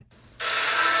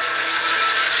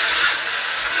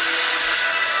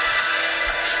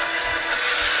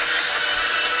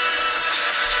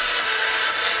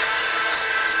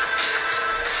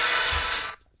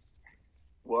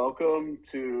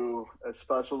to a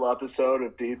special episode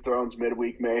of Deep Thrones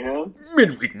Midweek Mayhem.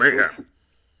 Midweek Mayhem.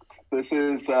 This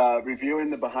is reviewing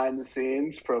the behind the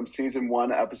scenes from Season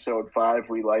 1, Episode 5,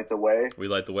 We Light the Way. We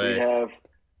light the way. We have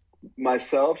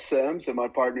myself, Sims, and my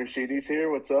partner, Sheedy's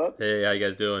here. What's up? Hey, how you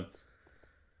guys doing?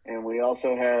 And we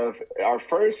also have our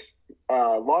first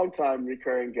longtime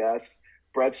recurring guest,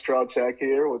 Brett Strelchek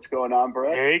here. What's going on,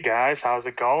 Brett? Hey, guys. How's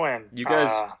it going? You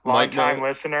guys long-time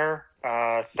listener,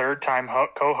 third-time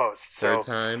co-host. Third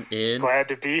time in. Glad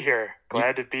to be here.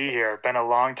 Been a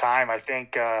long time. I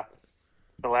think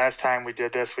the last time we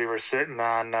did this, we were sitting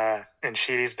on in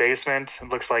Sheedy's basement. It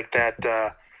looks like that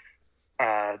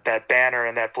banner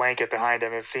and that blanket behind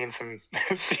him have seen some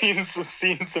seen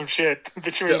some shit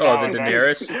between now and then. The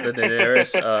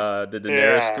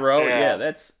Daenerys throw.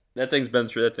 Yeah, that thing's been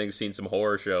through. That thing's seen some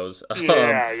horror shows.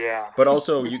 Yeah. But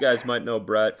also, you guys might know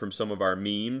Brett from some of our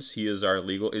memes. He is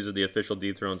the official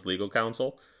Deep Thrones legal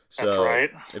counsel. So that's right.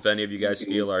 If any of you guys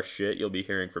steal our shit, you'll be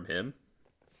hearing from him.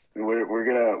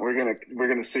 We're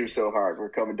gonna sue so hard. We're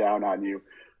coming down on you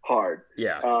hard.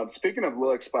 Yeah. Speaking of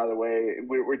looks, by the way,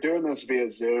 we're doing this via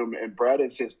Zoom, and Brett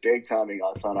is just big timing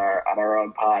us on our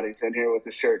own pod. He's in here with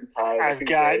a shirt and tie. I've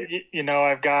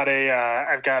got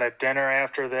a dinner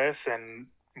after this, and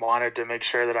wanted to make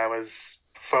sure that I was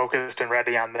focused and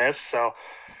ready on this. So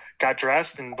got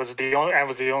dressed and was the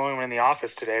only one in the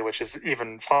office today, which is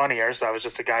even funnier. So I was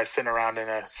just a guy sitting around in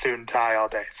a suit and tie all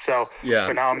day. So yeah.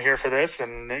 But now I'm here for this,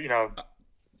 and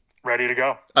ready to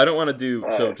go. I don't want to do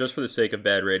so just for the sake of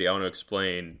bad radio. I want to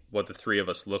explain what the three of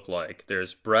us look like.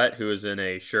 There's Brett, who is in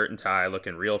a shirt and tie,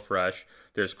 looking real fresh.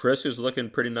 There's Chris, who's looking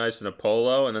pretty nice in a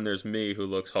polo, and then there's me, who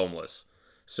looks homeless.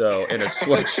 So in a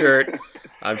sweatshirt,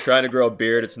 I'm trying to grow a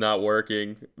beard. It's not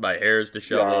working. My hair is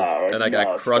disheveled, and I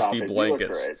got crusty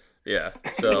blankets. Yeah.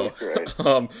 So,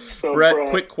 Brett,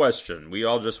 quick question. We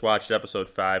all just watched episode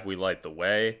 5. We Light the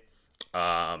Way.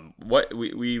 What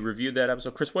we reviewed that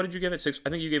episode. Chris, what did you give it? I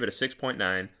think you gave it a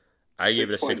 6.9. I gave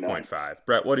it a 6.5.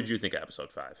 Brett, what did you think of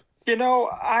episode 5?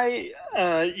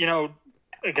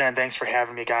 Again, thanks for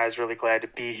having me, guys. Really glad to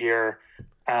be here.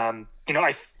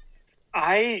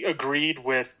 I agreed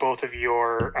with both of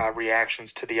your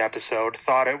reactions to the episode.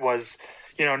 Thought it was,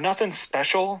 nothing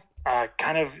special.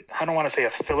 Kind of, I don't want to say a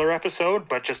filler episode,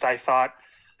 but just I thought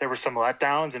there were some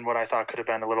letdowns and what I thought could have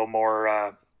been a little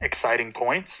more exciting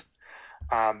points.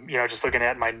 Just looking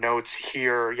at my notes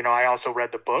here, I also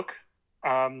read the book.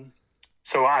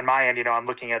 So on my end, I'm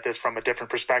looking at this from a different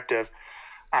perspective.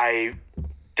 I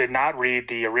did not read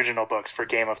the original books for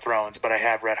Game of Thrones, but I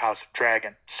have read House of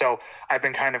Dragon. So I've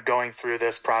been kind of going through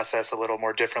this process a little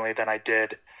more differently than I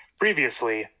did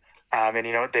previously.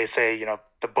 And they say,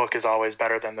 the book is always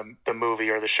better than the movie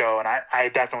or the show. And I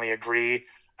definitely agree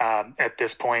at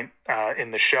this point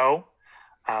in the show.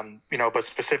 But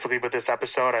specifically with this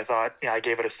episode, I thought, I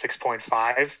gave it a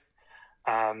 6.5.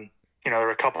 There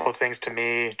were a couple of things to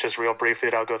me, just real briefly,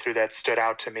 that I'll go through that stood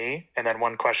out to me. And then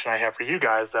one question I have for you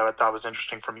guys that I thought was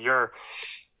interesting from your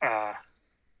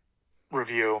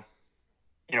review.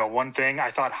 One thing I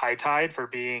thought High Tide, for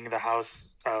being the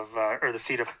house of, or the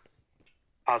seat of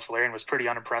House Valerian, was pretty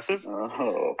unimpressive,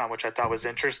 which I thought was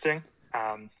interesting.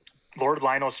 Lord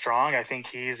Lionel Strong, I think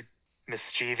he's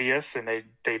mischievous, and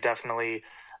they definitely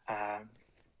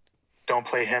don't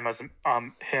play him as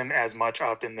much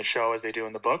up in the show as they do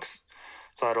in the books.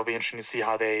 So it'll be interesting to see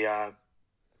how they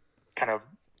kind of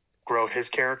grow his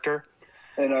character.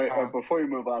 And before you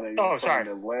move on, sorry,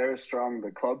 Larys Strong,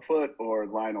 the Clubfoot, or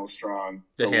Lionel Strong,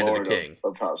 the Hand Lord of the King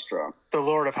of House Strong? The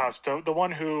Lord of House, the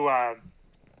one who,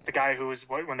 the guy who was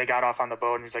when they got off on the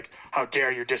boat, and he's like, "How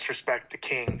dare you disrespect the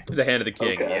king?" The Hand of the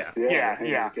King, okay.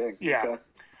 Yeah. Okay.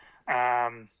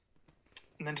 And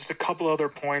then just a couple other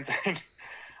points.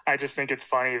 I just think it's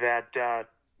funny that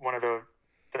one of the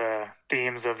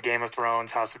themes of Game of Thrones,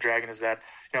 House of Dragon, is that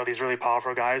these really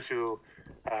powerful guys who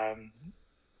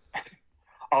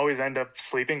always end up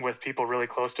sleeping with people really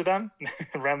close to them.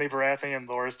 Renly Baratheon and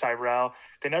Loras Tyrell,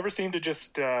 they never seem to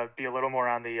just be a little more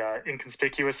on the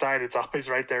inconspicuous side. It's always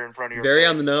right there in front of your very face.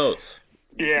 on the nose.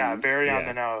 Yeah, very on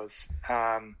the nose.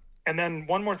 And then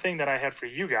one more thing that I had for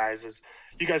you guys is,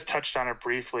 you guys touched on it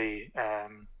briefly,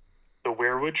 the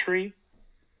weirwood tree,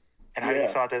 and how you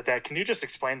thought that. Can you just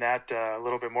explain that a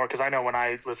little bit more? Because I know when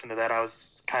I listened to that, I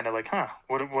was kind of like,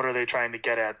 what are they trying to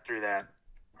get at through that?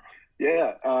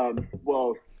 Yeah,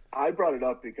 well, I brought it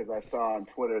up because I saw on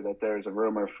Twitter that there's a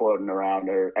rumor floating around,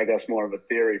 or I guess more of a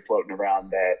theory floating around,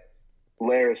 that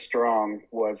Larys Strong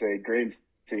was a green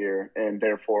seer and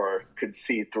therefore could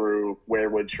see through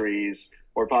weirwood trees,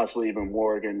 or possibly even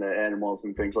warg into animals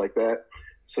and things like that.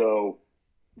 So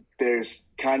there's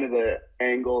kind of the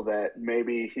angle that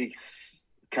maybe he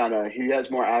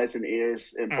has more eyes and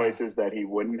ears in places that he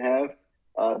wouldn't have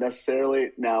necessarily.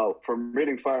 Now, from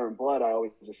reading Fire and Blood, I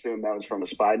always assumed that was from a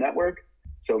spy network.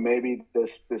 So maybe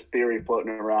this theory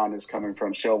floating around is coming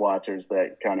from show watchers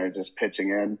that kind of just pitching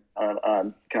in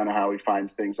on kind of how he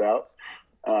finds things out.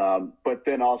 But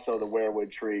then also the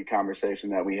weirwood tree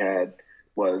conversation that we had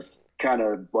was kind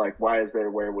of like, why is there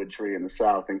a weirwood tree in the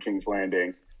South in King's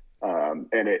Landing?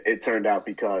 And it turned out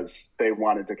because they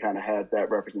wanted to kind of have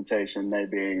that representation, they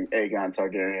being Aegon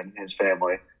Targaryen and his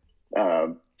family,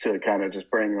 to kind of just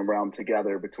bring them around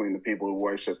together between the people who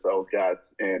worship the old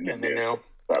gods and the new.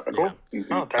 Cool.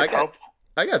 Oh, that's helpful.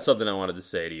 I got something I wanted to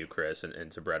say to you, Chris,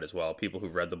 and to Brett as well. People who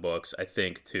read the books, I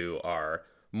think, too, are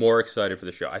more excited for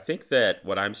the show. I think that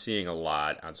what I'm seeing a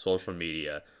lot on social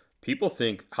media, people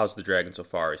think House of the Dragon so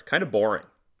far is kind of boring.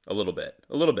 A little bit.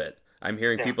 I'm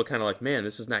hearing people kind of like, man,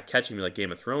 this is not catching me like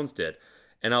Game of Thrones did.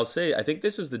 And I'll say, I think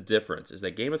this is the difference, is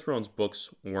that Game of Thrones books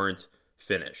weren't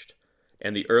finished.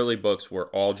 And the early books were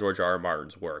all George R. R.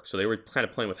 Martin's work. So they were kind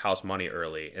of playing with house money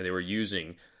early, and they were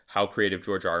using how creative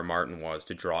George R. R. Martin was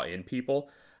to draw in people.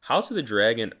 House of the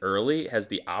Dragon early has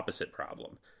the opposite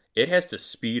problem. It has to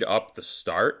speed up the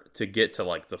start to get to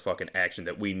like the fucking action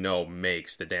that we know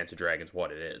makes the Dance of Dragons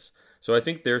what it is. So I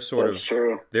think they're sort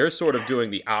of doing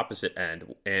the opposite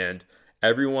end. And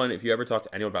everyone, if you ever talk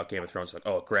to anyone about Game of Thrones, like,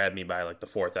 oh, it grabbed me by like the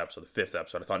 4th episode, the 5th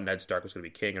episode. I thought Ned Stark was going to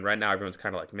be king. And right now everyone's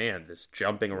kind of like, man, this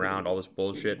jumping around, all this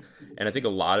bullshit. And I think a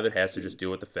lot of it has to just do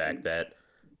with the fact that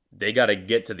they got to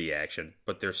get to the action,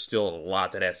 but there's still a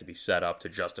lot that has to be set up to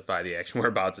justify the action we're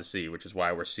about to see, which is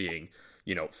why we're seeing,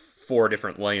 4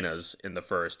 different Laenas in the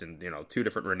first and, 2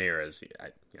 different Rhaenyras.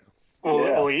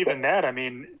 Well, even that, I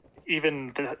mean,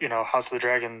 even the, House of the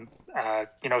Dragon,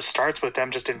 starts with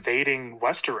them just invading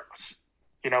Westeros,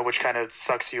 which kind of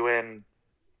sucks you in,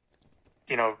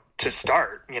 to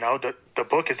start. The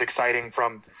book is exciting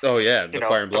from Fire and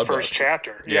Blood the first book.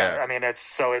 Chapter. Yeah, I mean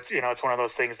it's one of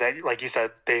those things that, like you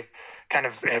said, they've kind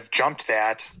of have jumped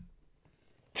that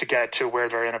to get to where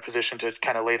they're in a position to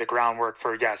kind of lay the groundwork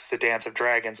for the Dance of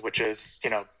Dragons, which is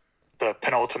the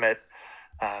penultimate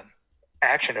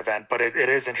action event. But it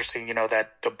is interesting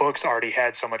that the books already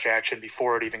had so much action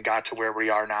before it even got to where we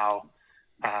are now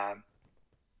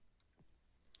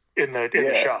in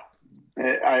the show.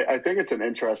 I think it's an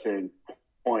interesting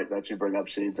point that you bring up,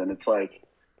 Sheeds, and it's like,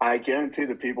 I guarantee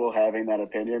the people having that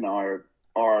opinion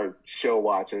are show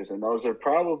watchers, and those are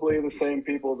probably the same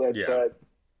people that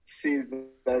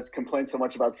that complain so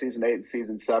much about season 8 and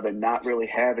season 7 not really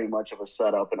having much of a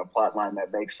setup and a plot line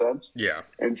that makes sense. Yeah.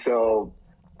 And so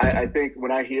I think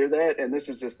when I hear that, and this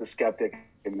is just the skeptic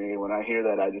in me, when I hear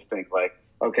that, I just think like,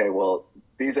 okay, well,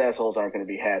 these assholes aren't going to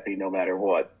be happy no matter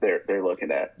what they're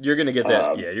looking at. You're going to get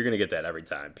that. You're going to get that every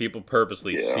time. People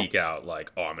purposely seek out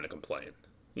like, oh, I'm going to complain.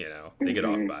 They get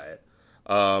off by it.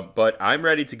 But I'm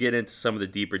ready to get into some of the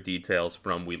deeper details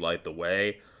from We Light the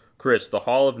Way. Chris, the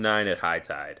Hall of Nine at High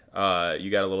Tide. You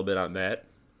got a little bit on that?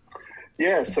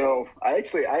 Yeah, so I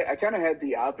kind of had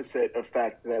the opposite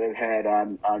effect that it had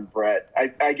on Brett.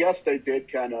 I guess they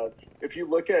did kind of, if you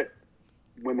look at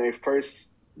when they first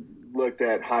looked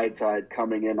at High Tide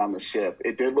coming in on the ship,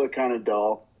 it did look kind of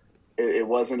dull. It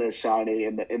wasn't as shiny.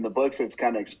 In the books, it's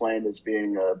kind of explained as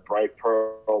being a bright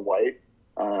pearl white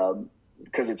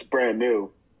because it's brand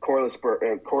new. Corlys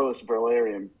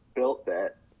Velaryon built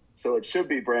that, so it should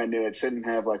be brand new. It shouldn't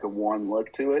have like a worn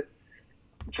look to it.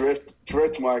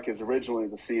 Driftmark is originally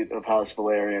the seat of House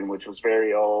Velaryon, which was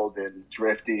very old and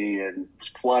drifty and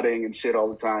flooding and shit all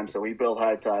the time. So he built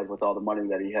High Tide with all the money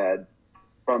that he had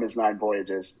from his 9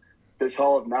 voyages. This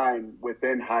Hall of Nine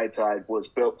within High Tide was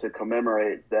built to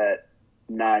commemorate that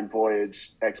 9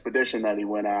 voyage expedition that he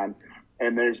went on.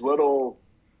 And there's little,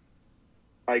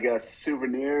 I guess,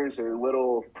 souvenirs or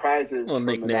little prizes from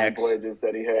the 9 voyages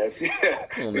that he has. Yeah,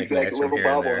 exactly. Little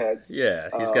bobbleheads. Yeah,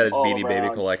 he's got his Beanie Baby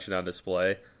collection on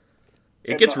display.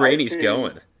 It gets Rhaenys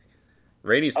going.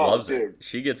 Rhaenys loves it.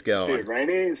 She gets going. Dude,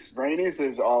 Rhaenys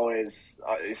is always,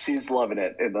 she's loving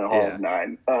it in the Hall of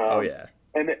Nine.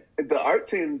 And the art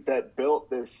team that built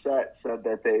this set said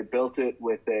that they built it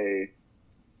with a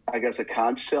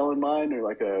conch shell in mind, or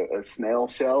like a snail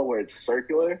shell where it's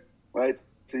circular, right?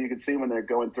 So you can see when they're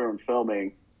going through and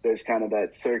filming, there's kind of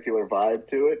that circular vibe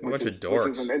to it, which is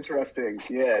an interesting.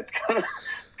 Yeah, it's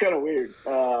kind of weird.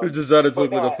 It decided to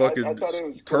look like a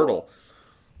fucking turtle.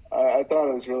 I thought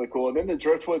it was really cool. And then the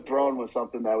Driftwood Throne was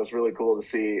something that was really cool to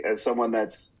see as someone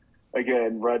that's,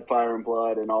 again, read Fire and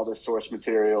Blood and all this source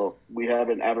material. We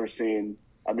haven't ever seen.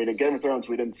 I mean, in Game of Thrones,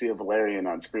 we didn't see a Valerian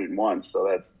on screen once,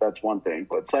 so that's one thing.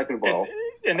 But second of all,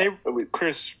 And they,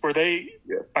 Chris, were they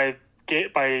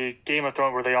by Game of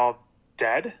Thrones? Were they all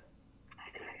dead?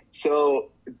 So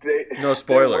no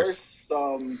spoilers. There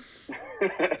were some.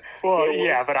 Well,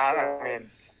 yeah, but I mean,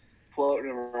 floating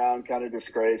around, kind of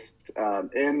disgraced.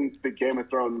 In the Game of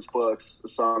Thrones books, A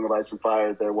Song of Ice and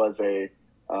Fire, there was a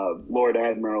Lord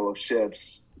Admiral of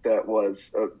ships that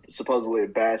was supposedly a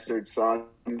bastard son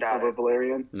of a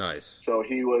Valyrian. Nice. So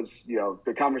he was,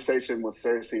 the conversation with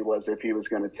Cersei was if he was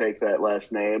going to take that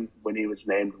last name when he was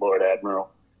named Lord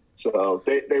Admiral. So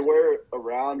they were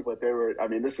around, but they were. I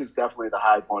mean, this is definitely the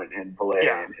high point in Valyrian.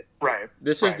 Yeah, right.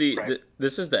 This is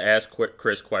this is the Ask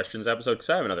Chris Questions episode, because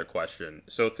I have another question.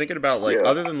 So thinking about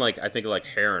other than I think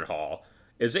Harrenhal,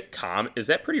 is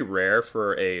that pretty rare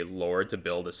for a lord to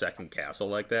build a second castle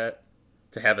like that?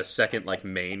 To have a second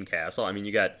main castle? I mean,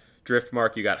 you got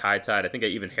Driftmark, you got High Tide. I think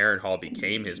even Harrenhal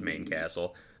became his main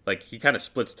castle. He kind of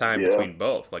splits time between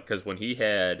both. Because when he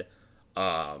had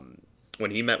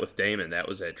when he met with Daemon, that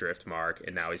was at Driftmark,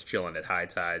 and now he's chilling at High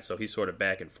Tide, so he's sort of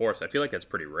back and forth. So I feel like that's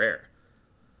pretty rare.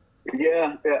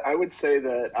 Yeah, I would say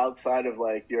that outside of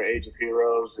your Age of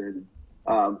Heroes and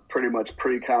pretty much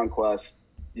pre-conquest,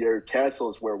 your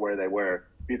castles were where they were.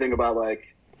 If you think about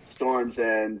Storm's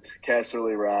End,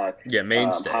 Casterly Rock,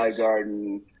 mainstays.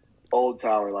 Highgarden, Old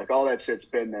Tower, all that shit's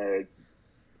been there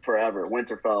forever.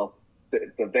 Winterfell,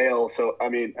 the Vale, so I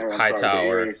mean,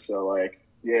 Tower. Eyrie, so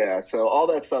so all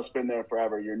that stuff's been there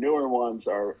forever. Your newer ones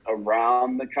are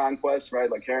around the conquest, right?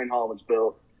 Harrenhal was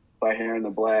built by Harren the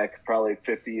Black probably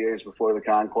 50 years before the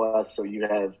conquest, so you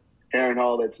have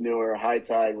Harrenhal that's newer. High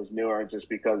Tide was newer just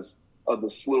because of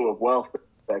the slew of wealth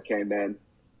that came in.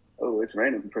 Oh, it's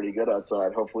raining pretty good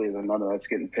outside. Hopefully none of that's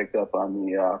getting picked up on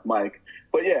the mic.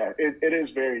 But yeah, it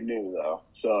is very new though.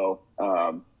 So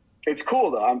it's cool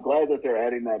though. I'm glad that they're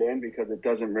adding that in because it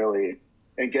doesn't really,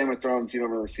 in Game of Thrones, you don't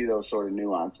really see those sort of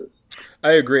nuances.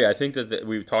 I agree. I think that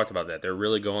we've talked about that. They're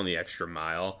really going the extra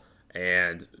mile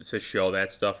and to show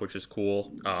that stuff, which is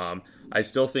cool. I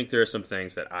still think there are some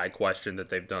things that I question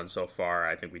that they've done so far.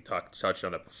 I think we touched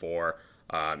on it before.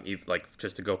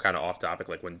 Just to go kind of off topic,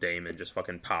 when Daemon just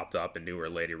fucking popped up and knew where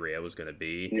Lady Rhea was going to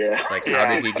be. Yeah. How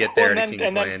did he get there to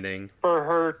King's Landing? For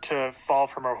her to fall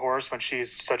from her horse when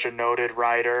she's such a noted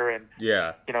rider, and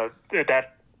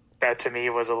that to me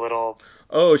was a little.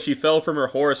 Oh, she fell from her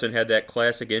horse and had that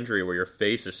classic injury where your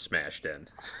face is smashed in.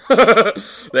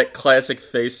 That classic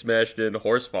face smashed in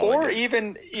horse falling. Or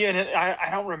even I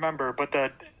don't remember, but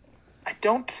I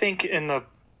don't think in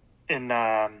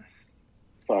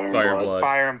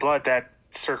Fire and Blood that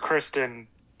Sir Criston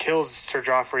kills Sir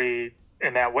Joffrey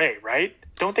in that way, right?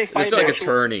 Don't they fight? It's a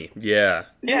tourney, yeah.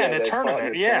 Yeah, in a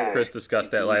tournament, yeah. Chris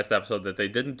discussed that last episode that they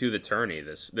didn't do the tourney.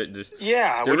 They're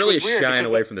really shying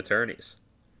away from the tourneys.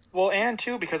 Well, and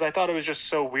too because I thought it was just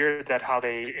so weird that how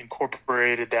they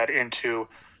incorporated that into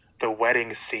the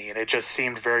wedding scene. It just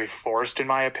seemed very forced, in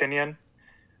my opinion.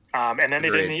 And then they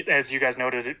didn't, as you guys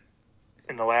noted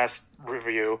in the last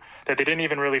review, that they didn't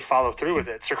even really follow through with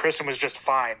it. Sir Criston was just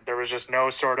fine. There was just no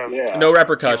sort of no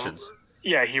repercussions.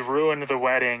 He ruined the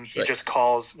wedding. He just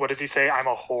calls, what does he say? I'm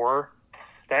a whore.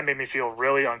 That made me feel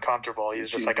really uncomfortable. He's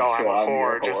just I'm a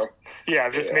whore.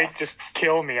 Just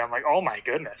kill me. I'm like, oh my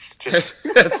goodness, just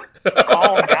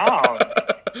calm down.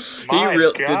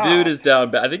 The dude is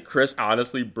down. I think Chris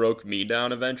honestly broke me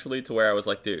down eventually to where I was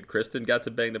like, dude, Criston got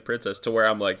to bang the princess, to where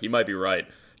I'm like, he might be right.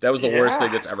 That was the worst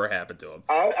thing that's ever happened to him.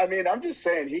 I mean, I'm just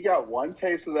saying, he got one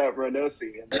taste of that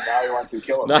Rhaenosi, and now he wants to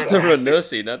kill him. Not the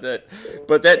Rhaenosi, not that.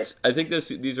 But I think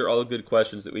these are all good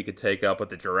questions that we could take up with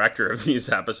the director of these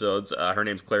episodes. Her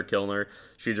name's Claire Kilner.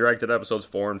 She directed episodes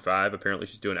 4 and 5. Apparently,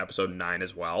 she's doing episode 9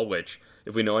 as well, which,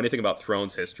 if we know anything about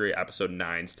Thrones history, episode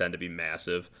 9s tend to be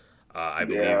massive. I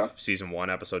believe season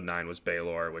 1, episode 9 was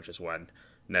Baelor, which is when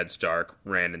Ned Stark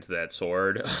ran into that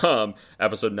sword.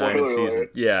 Episode 9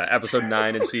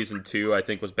 in season 2, I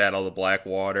think, was Battle of the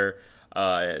Blackwater.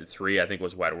 3, I think,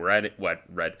 was Red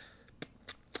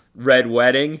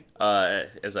Wedding,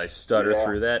 as I stutter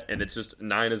through that. And it's just,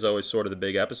 9 is always sort of the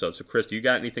big episode. So, Chris, do you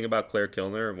got anything about Claire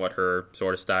Kilner and what her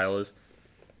sort of style is?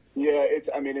 Yeah,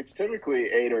 it's typically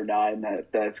 8 or 9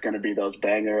 that's going to be those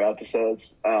banger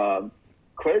episodes.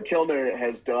 Claire Kilner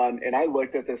has done, and I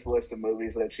looked at this list of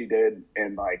movies that she did,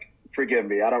 and forgive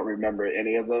me, I don't remember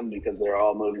any of them because they're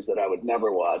all movies that I would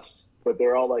never watch, but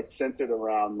they're all centered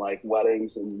around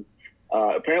weddings, and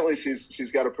apparently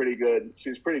she's pretty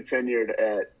tenured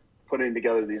at putting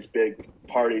together these big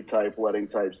party type, wedding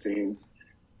type scenes.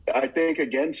 I think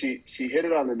again she hit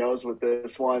it on the nose with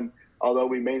this one, although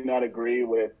we may not agree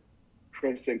with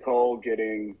Criston Cole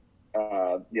getting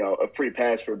a free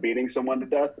pass for beating someone to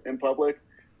death in public.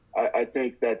 I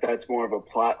think that's more of a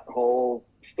plot hole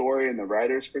story and the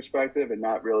writer's perspective, and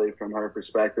not really from her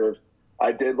perspective.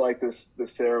 I did like the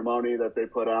ceremony that they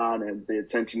put on and the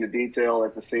attention to detail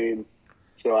at the scene.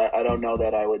 So I don't know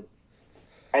that I would.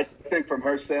 I think from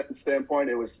her standpoint,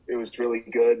 it was really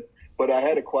good. But I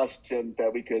had a question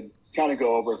that we could kind of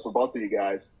go over for both of you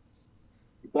guys.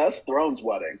 Best Thrones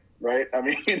wedding, right? I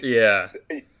mean, yeah.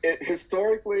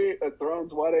 Historically, a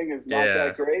Thrones wedding is not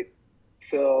that great.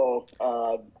 So,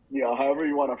 however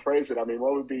you want to phrase it, I mean,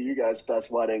 what would be you guys' best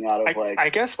wedding out of I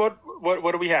guess what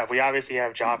do we have? We obviously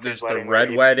have Joffrey's wedding. The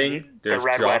Red Wedding. There's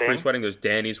Joffrey's wedding. There's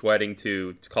Dany's wedding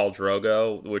to Khal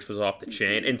Drogo, which was off the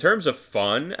chain. In terms of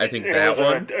fun, I think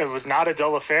it was not a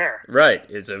dull affair. Right.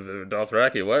 It's a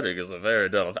Dothraki wedding is a very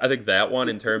dull. I think that one,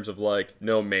 in terms of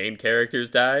no main characters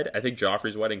died. I think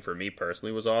Joffrey's wedding for me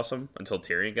personally was awesome until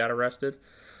Tyrion got arrested.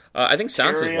 I think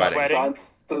Sansa's wedding.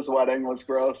 Sansa's wedding was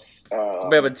gross.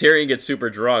 But Tyrion gets super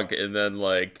drunk and then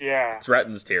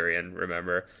threatens Tyrion.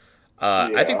 Remember,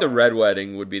 I think the Red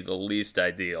Wedding would be the least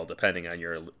ideal, depending on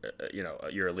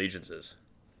your allegiances.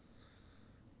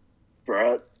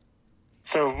 Brett.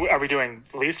 So, are we doing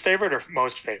least favorite or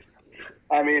most favorite?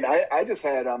 I mean, I just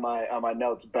had on my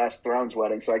notes best Thrones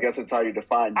wedding, so I guess it's how you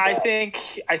define. Best.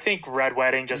 I think Red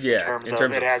Wedding just in terms of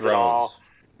it has Thrones. It all.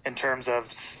 In terms of,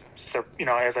 as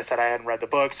I said, I hadn't read the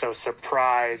book, so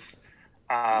surprise,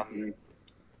 I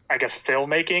guess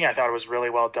filmmaking, I thought it was really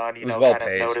well done. Kind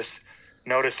of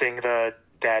noticing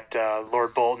that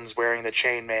Lord Bolton's wearing the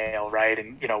chainmail, right,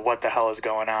 and what the hell is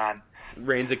going on.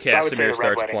 Rains of Castamere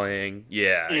starts playing.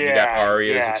 Yeah, you got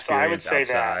Arya's experience so I would say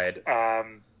outside.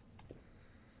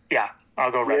 That.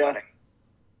 I'll go Red Wedding.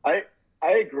 I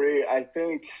agree. I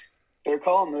think. They're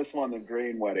calling this one the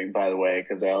green wedding, by the way,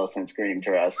 because Alicent's green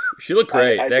dress. She looked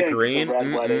great. I that think green. The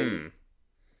red wedding,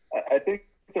 I think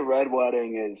the red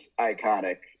wedding is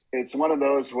iconic. It's one of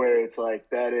those where it's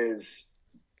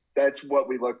that's what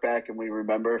we look back and we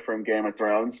remember from Game of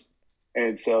Thrones,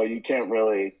 and so you can't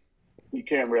really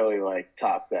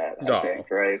top that. I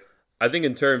think, right? I think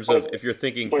in terms of if you're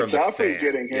thinking from Joffrey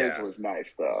getting his was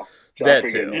nice though. That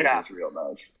too. Was real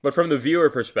nice. But from the viewer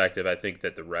perspective, I think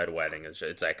that the Red Wedding it's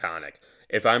iconic.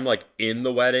 If I'm in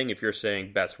the wedding, if you're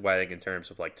saying best wedding in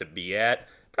terms of to be at,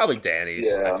 probably Dany's.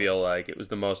 Yeah. I feel like it was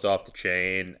the most off the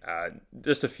chain.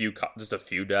 Just a few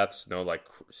deaths, no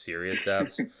serious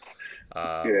deaths. You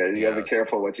gotta be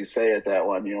careful what you say at that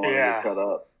one. You don't want to get cut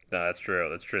up. No, that's true.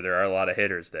 That's true. There are a lot of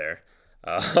hitters there.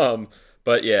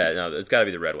 But it's got to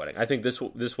be the Red Wedding. I think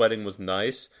this wedding was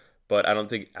nice, but I don't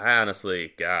think. I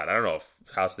honestly, God, I don't know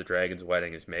if House of the Dragon's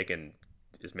wedding is making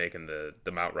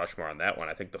the Mount Rushmore on that one.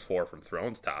 I think the 4 from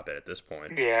Thrones top it at this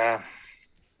point. Yeah.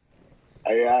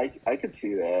 I could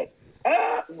see that.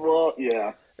 Well,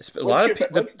 yeah.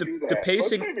 The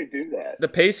pacing. Let's maybe do that. The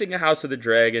pacing of House of the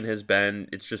Dragon has been.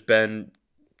 It's just been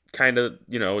kind of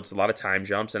it's a lot of time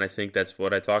jumps, and I think that's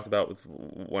what I talked about with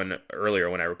earlier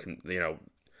when I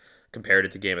compared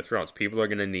it to Game of Thrones. People are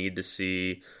going to need to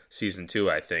see season 2,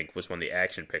 I think, was when the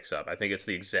action picks up. I think it's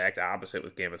the exact opposite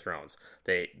with Game of Thrones.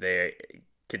 They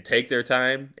could take their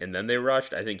time, and then they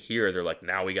rushed. I think here they're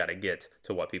now we got to get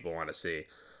to what people want to see.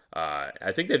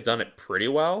 I think they've done it pretty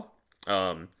well.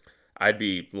 I'd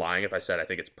be lying if I said I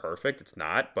think it's perfect. It's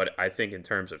not. But I think in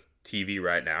terms of TV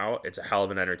right now, it's a hell of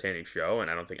an entertaining show,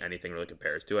 and I don't think anything really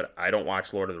compares to it. I don't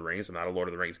watch Lord of the Rings. I'm not a Lord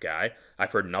of the Rings guy.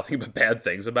 I've heard nothing but bad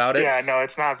things about it. Yeah, no,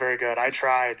 it's not very good. I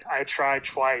tried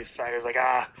twice. I was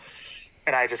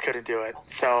and I just couldn't do it.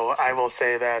 So I will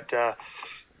say that...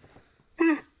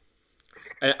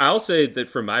 And I'll say that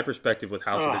from my perspective with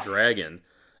House of the Dragon...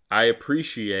 I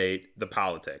appreciate the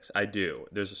politics. I do.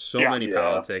 There's so many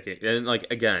politicking. And,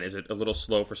 again, is it a little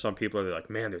slow for some people? They're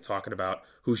man, they're talking about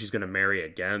who she's going to marry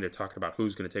again. They're talking about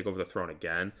who's going to take over the throne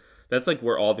again. That's,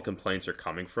 where all the complaints are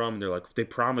coming from. They're they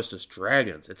promised us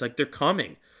dragons. It's they're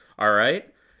coming. All right?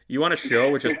 You want a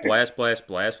show with just blast, blast,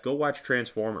 blast? Go watch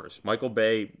Transformers. Michael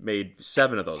Bay made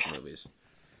 7 of those movies.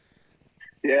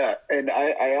 Yeah, and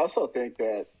I also think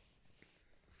that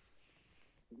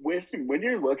when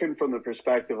you're looking from the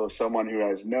perspective of someone who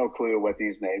has no clue what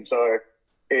these names are,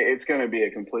 it's going to be a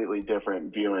completely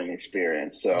different viewing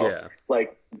experience. So,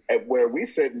 where we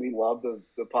sit and we love the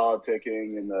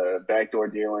politicking and the backdoor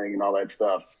dealing and all that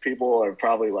stuff, people are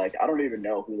probably I don't even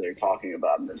know who they're talking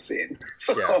about in this scene.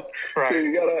 So, so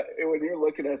you gotta, when you're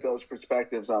looking at those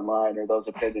perspectives online or those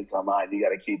opinions online, you got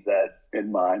to keep that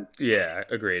in mind. Yeah,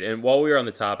 agreed. And while we are on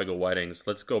the topic of weddings,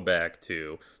 let's go back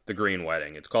to the Green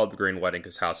Wedding. It's called the Green Wedding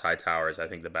because House Hightower is, I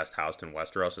think, the best house in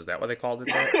Westeros. Is that what they called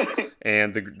it there?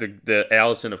 And the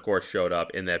Alicent, of course, showed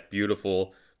up in that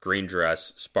beautiful green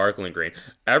dress, sparkling green.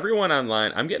 Everyone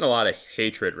online, I'm getting a lot of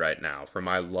hatred right now for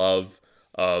my love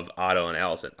of Otto and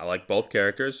Allison. I like both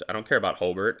characters. I don't care about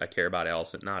Hobart. I care about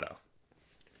Allison and Otto.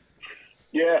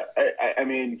 Yeah, I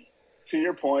mean, to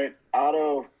your point,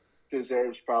 Otto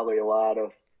deserves probably a lot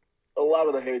of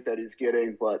the hate that he's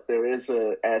getting, but there is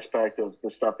an aspect of the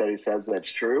stuff that he says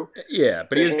that's true. Yeah,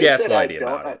 but he is gaslighty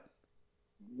about it.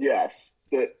 Yes.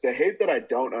 The hate that I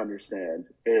don't understand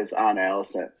is on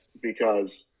Allison,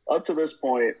 because up to this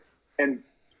point, and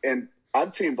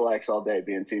I'm Team Blacks all day,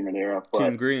 being Team Rhaenyra, but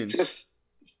Team Greens.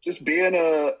 Just being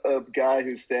a guy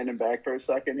who's standing back for a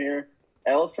second here,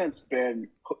 Allison's been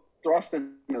thrust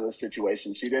into this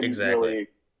situation. She didn't really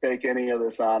take any of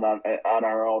this on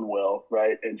her own will,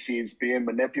 right? And she's being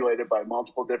manipulated by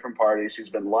multiple different parties. She's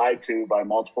been lied to by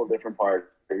multiple different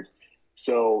parties.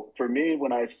 So for me,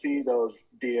 when I see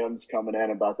those DMs coming in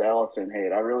about the Allison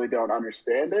hate, I really don't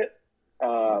understand it.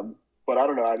 But I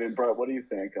don't know. I mean, Brett, what do you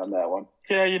think on that one?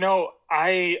 Yeah,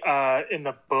 I in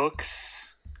the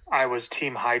books, I was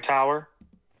Team Hightower.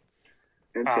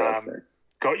 Interesting.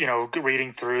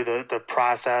 Reading through the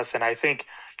process, and I think,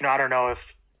 I don't know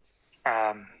if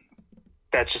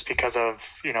that's just because of,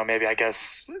 maybe I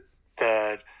guess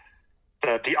the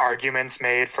arguments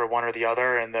made for one or the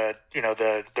other, and the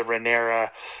Rhaenyra,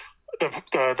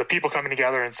 the people coming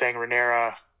together and saying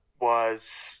Rhaenyra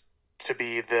was to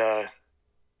be the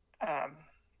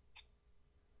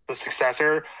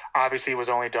successor, obviously was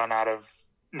only done out of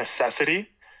necessity.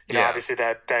 Obviously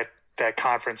that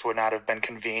conference would not have been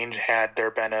convened had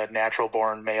there been a natural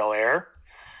born male heir.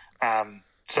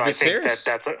 So I think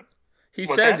that's a.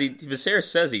 Viserys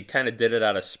says he kind of did it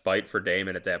out of spite for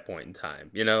Daemon at that point in time.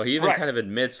 He even kind of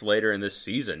admits later in this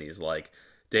season, he's like,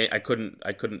 I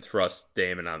couldn't thrust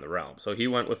Daemon on the realm. So he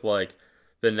went with like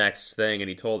the next thing, and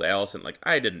he told Allison, like,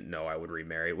 I didn't know I would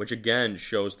remarry, which again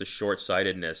shows the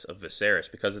short-sightedness of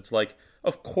Viserys, because it's like,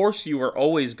 of course you are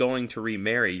always going to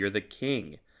remarry. You're the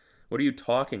king. What are you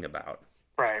talking about?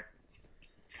 Right.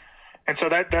 And so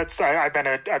that's I've been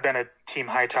a Team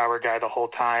Hightower guy the whole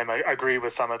time. I agree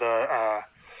with some of the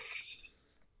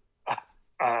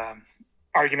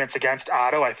arguments against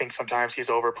Otto. I think sometimes he's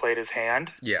overplayed his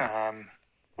hand. Yeah.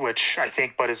 Which I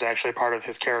think, but is actually part of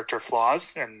his character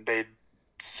flaws, and they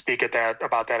speak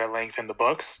about that at length in the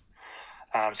books.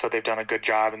 So they've done a good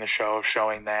job in the show of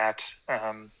showing that.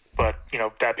 But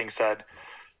that being said,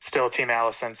 still Team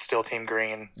Allison, still Team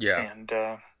Green. Yeah.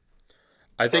 And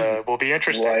I think will be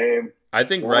interesting. I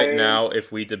think right now,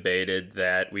 if we debated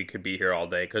that, we could be here all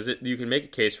day, because you can make a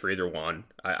case for either one.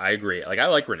 I agree. Like, I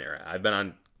like Rhaenyra. I've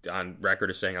been on record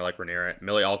as saying I like Rhaenyra.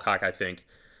 Millie Alcock, I think,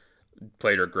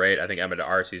 played her great. I think Emma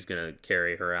D'Arcy is going to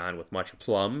carry her on with much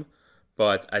aplomb.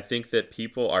 But I think that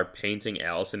people are painting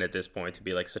Allison at this point to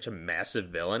be like such a massive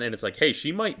villain, and it's like, hey,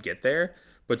 she might get there,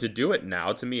 but to do it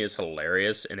now to me is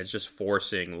hilarious, and it's just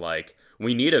forcing, like,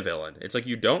 we need a villain. It's like,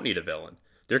 you don't need a villain.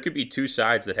 There could be two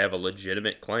sides that have a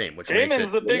legitimate claim, which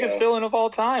Daemon's the biggest villain of all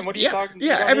time. What are you talking about?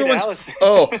 Yeah, everyone's,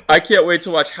 I can't wait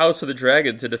to watch House of the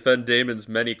Dragon to defend Daemon's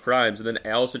many crimes, and then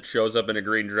Allison shows up in a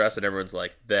green dress, and everyone's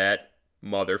like, that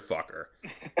motherfucker.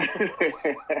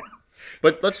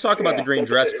 But let's talk about the green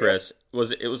dress, Chris.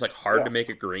 It was like hard to make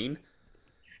it green?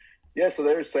 Yeah, so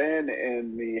they were saying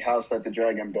in the house that the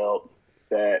dragon built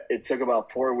that it took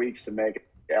about 4 weeks to make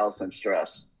Allison's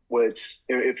dress, which,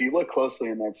 if you look closely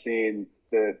in that scene,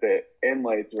 the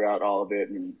inlay throughout all of it,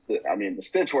 and the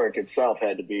stitch work itself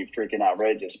had to be freaking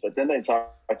outrageous. But then they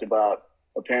talked about,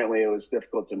 apparently it was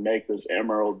difficult to make this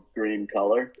emerald green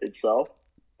color itself.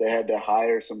 They had to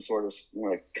hire some sort of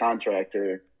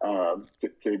contractor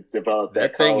to develop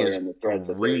that color and the threads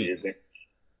that they're using.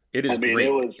 It is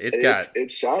green.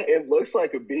 It's shiny. It looks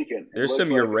like a beacon. There's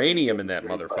some uranium in that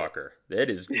motherfucker. That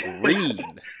is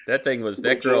green. That thing was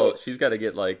that girl. She's got to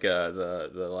get like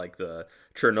the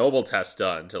Chernobyl test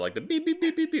done to like the beep beep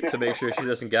beep beep beep to make sure she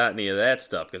doesn't got any of that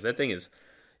stuff, because that thing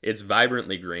it's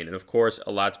vibrantly green. And of course,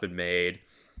 a lot's been made.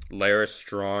 Larys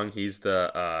Strong, he's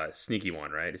the sneaky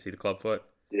one, right? Is he the clubfoot?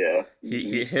 Yeah.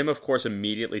 Him, of course,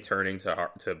 immediately turning to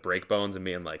Breakbones and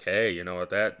being like, "Hey, you know what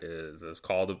that is? It's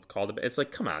called. It's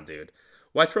like, come on, dude.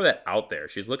 Why throw that out there?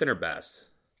 She's looking her best."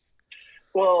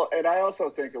 Well, and I also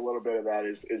think a little bit of that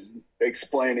is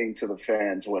explaining to the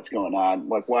fans what's going on.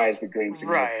 Like, why is the green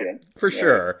significant? Right. For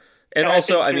sure. And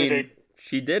also,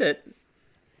 she did it.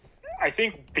 I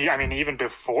think, even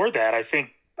before that, I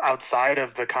think outside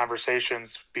of the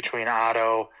conversations between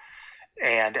Otto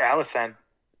and Alicent,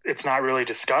 it's not really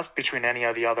discussed between any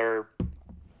of the other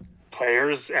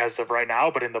players as of right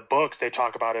now, but in the books, they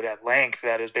talk about it at length.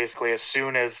 That is basically as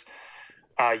soon as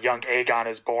young Aegon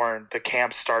is born, the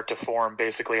camps start to form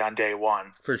basically on day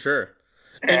one. For sure.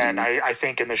 And I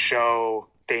think in the show,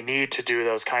 they need to do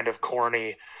those kind of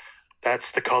corny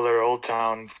that's the color Old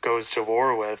Town goes to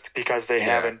war with, because they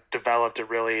haven't developed it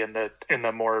really in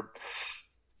the more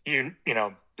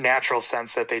natural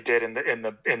sense that they did in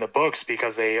the books,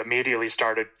 because they immediately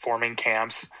started forming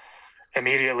camps.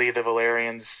 Immediately the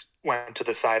Valerians went to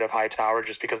the side of Hightower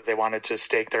just because they wanted to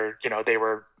stake their, they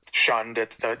were shunned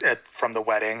from the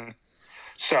wedding.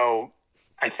 So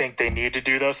I think they need to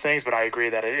do those things, but I agree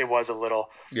that it was a little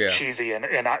cheesy and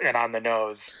on the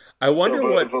nose. I wonder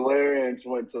what Valerians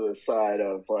went to the side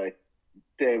of like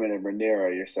Daemon and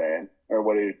Rhaenyra, you're saying, or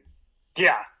what do you?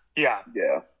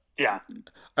 Yeah.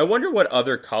 I wonder what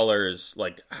other colors,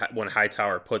 like when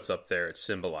Hightower puts up there, it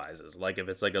symbolizes. Like if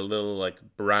it's like a little like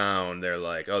brown, they're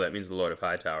like, oh, that means the Lord of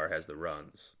Hightower has the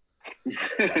runs.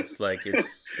 It's like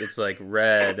it's like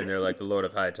red, and they're like, the Lord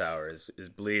of Hightower is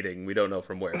bleeding. We don't know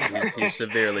from where. He's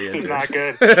severely injured. This is not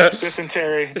good.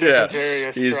 Dysentery.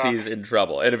 Dysentery He's in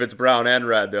trouble. And if it's brown and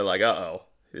red, they're like, uh-oh,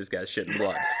 this guy's shitting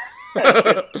blood.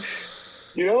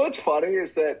 You know what's funny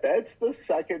is that's the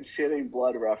second shitting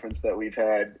blood reference that we've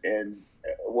had in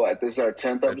this is our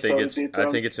 10th episode. I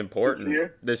think it's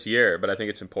important this year, but I think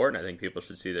it's important. I think people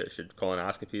should see that.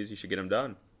 Colonoscopies, you should get them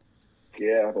done.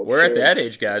 Yeah, we're at that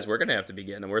age, guys. We're gonna have to be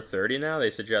getting them. We're 30 now. They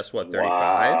suggest 35.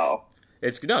 Wow.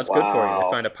 It's good for you. They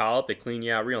find a polyp, they clean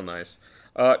you out real nice.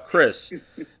 Chris,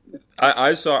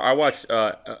 I watched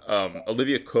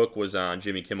Olivia Cook was on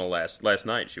Jimmy Kimmel last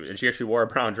night. She actually wore a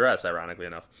brown dress, ironically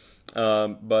enough.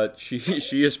 But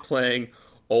she is playing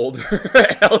older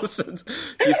Allison.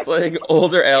 She's playing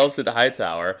older Allison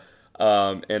Hightower,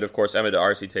 and of course Emma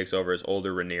D'Arcy takes over as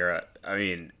older Rhaenyra. I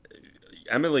mean,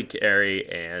 Emily Carey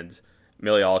and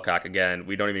Millie Alcock, again,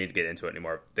 we don't even need to get into it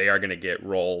anymore. They are going to get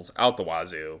roles out the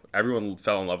wazoo. Everyone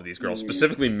fell in love with these girls,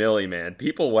 specifically Millie, man.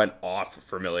 People went off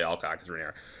for Millie Alcock as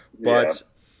Rhaenyra. But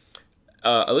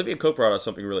Olivia Cook brought up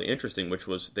something really interesting, which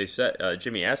was they said,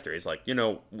 Jimmy asked her, he's like,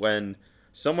 when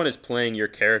someone is playing your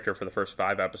character for the first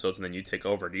 5 episodes and then you take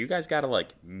over, do you guys got to,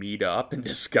 like, meet up and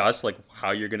discuss, like, how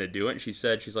you're going to do it? And she's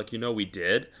like, we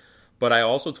did. But I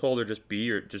also told her just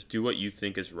do what you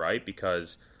think is right,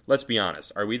 because let's be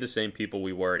honest, are we the same people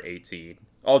we were at 18?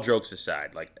 All jokes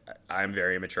aside, like, I'm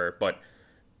very immature, but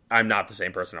I'm not the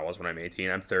same person I was when I'm 18.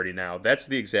 I'm 30 now. That's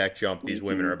the exact jump these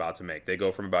women are about to make. They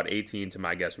go from about 18 to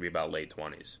my guess would be about late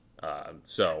 20s.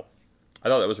 So I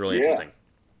thought that was really interesting.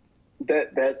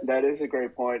 That is a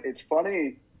great point. It's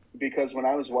funny because when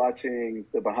I was watching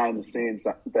the behind the scenes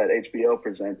that HBO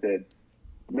presented,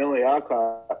 Millie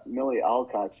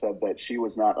Alcock said that she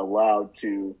was not allowed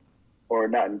to, or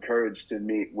not encouraged to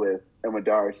meet with Emma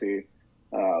D'Arcy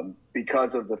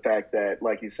because of the fact that,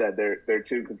 like you said, they're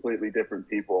two completely different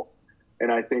people.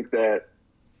 And I think that,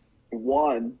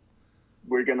 one,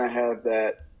 we're going to have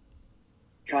that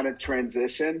kind of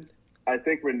transition. I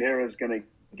think Rhaenyra is going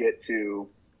to get to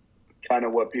kind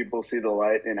of what people see the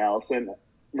light in Allison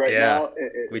now.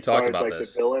 We talked about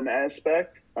the villain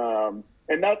aspect. And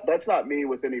that's not me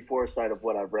with any foresight of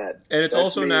what I've read. And it's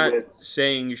also not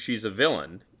saying she's a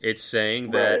villain. It's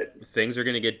saying that things are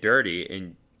going to get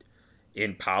dirty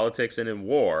in politics and in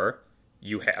war.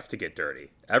 You have to get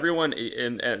dirty. Everyone,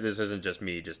 and this isn't just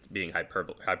me just being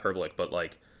hyperbolic, but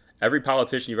like every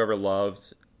politician you've ever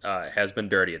loved has been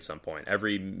dirty at some point.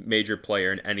 Every major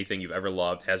player in anything you've ever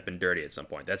loved has been dirty at some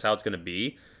point. That's how it's going to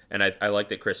be. And I like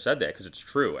that Chris said that, because it's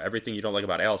true. Everything you don't like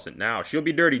about Allison now, she'll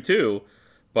be dirty too,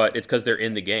 but it's because they're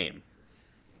in the game.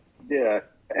 Yeah,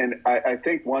 and I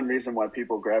think one reason why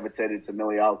people gravitated to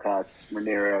Millie Alcock's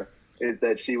Rhaenyra is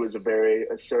that she was a very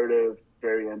assertive,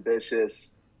 very ambitious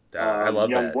I love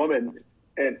young woman.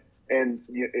 And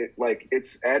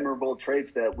it's admirable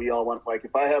traits that we all want. Like,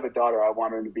 if I have a daughter, I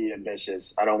want her to be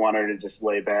ambitious. I don't want her to just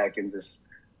lay back and just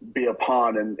be a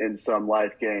pawn in some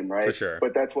life game, right? For sure.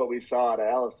 But that's what we saw out of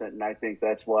Allison, and I think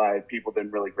that's why people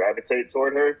didn't really gravitate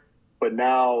toward her. But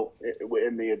now,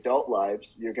 in the adult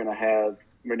lives, you're going to have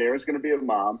Rhaenyra's going to be a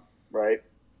mom, right?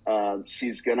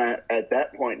 She's going to, at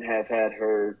that point, have had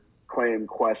her claim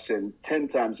questioned 10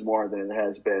 times more than it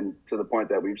has been, to the point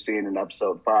that we've seen in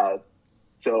episode 5.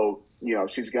 So,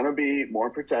 she's going to be more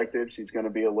protective. She's going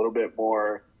to be a little bit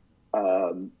more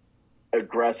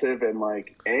aggressive and,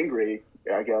 like, angry,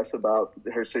 I guess, about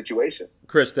her situation.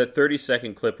 Chris, that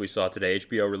 30-second clip we saw today,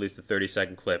 HBO released a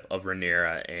 30-second clip of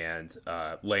Rhaenyra and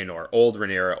Laenor, old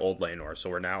Rhaenyra, old Laenor. So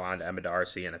we're now on to Emma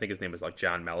D'Arcy, and I think his name was like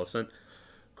John Mellicent.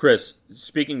 Chris,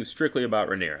 speaking strictly about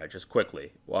Rhaenyra, just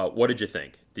quickly, what did you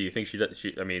think? Do you think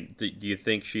do you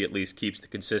think she at least keeps the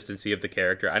consistency of the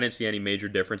character? I didn't see any major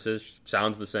differences.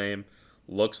 Sounds the same.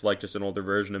 Looks like just an older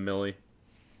version of Millie.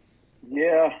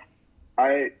 Yeah,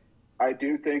 I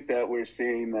do think that we're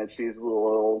seeing that she's a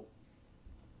little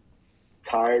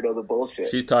tired of the bullshit.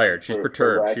 She's tired. She's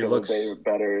perturbed. For she lack looks of a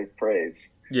better phrase.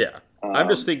 Yeah. I'm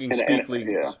just thinking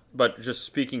yeah. but just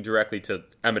speaking directly to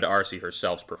Emma D'Arcy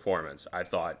herself's performance, I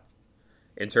thought,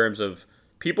 in terms of,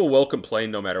 people will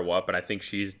complain no matter what, but I think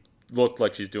she's looked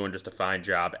like she's doing just a fine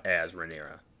job as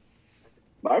Rhaenyra.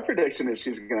 My prediction is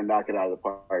she's going to knock it out of the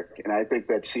park, and I think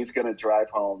that she's going to drive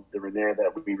home the Rhaenyra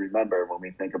that we remember when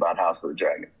we think about House of the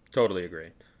Dragon. Totally agree.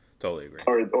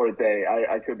 Or they.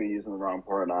 I could be using the wrong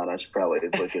pronoun. I should probably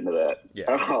look into that.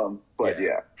 Yeah. But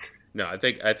yeah. No, I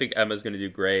think Emma's going to do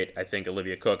great. I think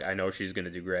Olivia Cooke, I know she's going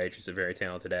to do great. She's a very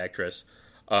talented actress.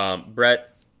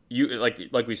 Brett, you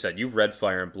like we said, you've read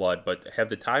Fire and Blood, but have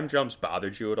the time jumps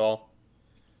bothered you at all?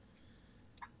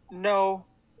 No.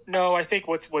 I think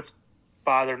what's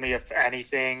bothered me, if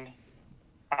anything,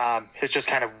 is just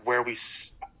kind of where we.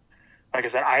 Like I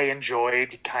said, I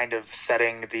enjoyed kind of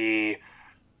setting the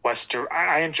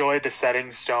I enjoyed the setting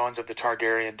stones of the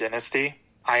Targaryen dynasty.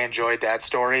 I enjoyed that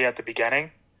story at the beginning.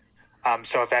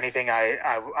 So if anything,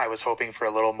 I was hoping for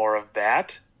a little more of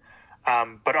that,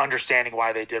 but understanding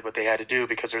why they did what they had to do,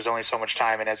 because there's only so much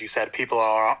time. And as you said, people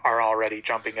are already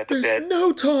jumping at the bit. There's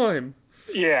no time.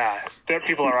 Yeah,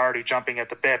 people are already jumping at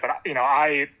the bit. But,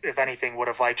 I, if anything, would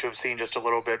have liked to have seen just a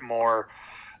little bit more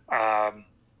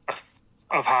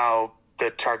of how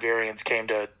the Targaryens came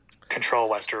to control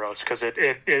Westeros, because it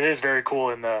is very cool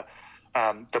in the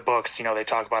books. They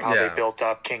talk about how they built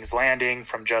up King's Landing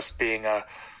from just being a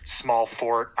small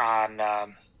fort on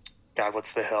God,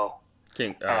 what's the hill?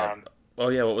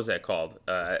 What was that called?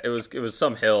 It was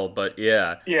some hill, but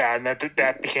yeah, and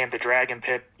that became the Dragon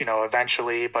Pit,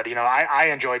 eventually. But I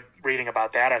enjoyed reading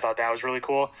about that. I thought that was really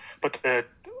cool. But to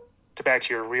back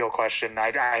to your real question,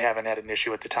 I haven't had an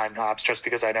issue with the time hops, just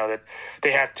because I know that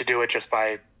they have to do it just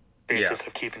by basis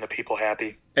of keeping the people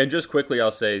happy. And just quickly,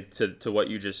 I'll say to what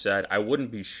you just said, I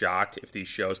wouldn't be shocked if these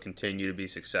shows continue to be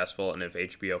successful and if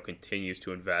HBO continues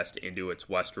to invest into its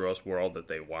Westeros world that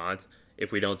they want,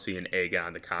 if we don't see an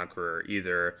Aegon the Conqueror,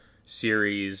 either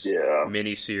series,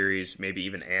 mini-series, maybe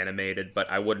even animated, but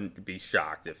I wouldn't be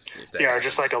shocked if that happens.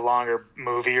 Just like a longer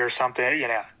movie or something.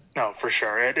 No, for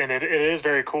sure. It is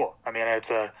very cool. I mean,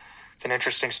 it's an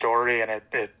interesting story, and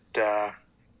it.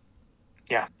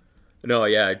 No,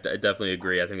 yeah, I definitely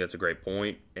agree. I think that's a great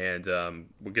point. And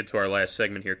we'll get to our last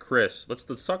segment here. Chris,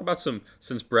 let's talk about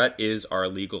since Brett is our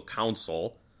legal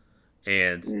counsel,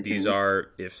 and these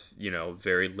are,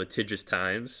 very litigious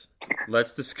times,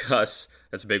 let's discuss,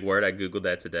 that's a big word, I Googled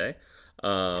that today.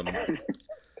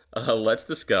 Let's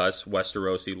discuss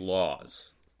Westerosi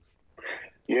laws.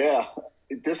 Yeah,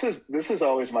 this is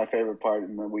always my favorite part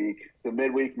in the week. The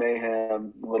midweek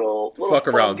mayhem, little fuck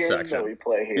around game section that we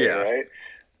play here, right?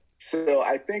 So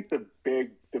I think the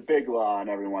big law on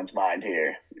everyone's mind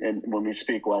here, and when we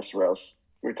speak Westeros,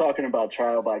 we're talking about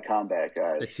trial by combat,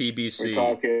 guys. The TBC.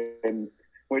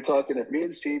 We're talking if me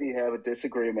and Sheedy have a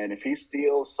disagreement, if he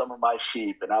steals some of my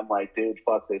sheep, and I'm like, dude,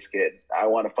 fuck this kid, I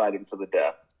want to fight him to the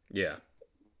death. Yeah.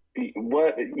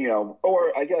 What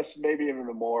or I guess maybe even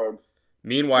a more.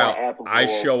 Meanwhile, I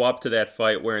show up to that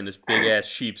fight wearing this big ass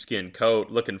sheepskin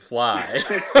coat, looking fly.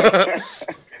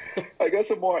 I guess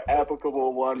a more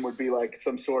applicable one would be like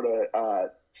some sort of,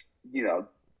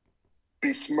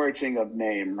 besmirching of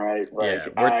name, right?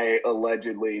 Like, I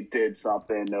allegedly did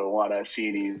something to one of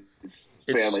Sheenie's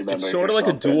family members. It's sort of like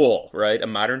a duel, right? A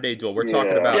modern day duel. We're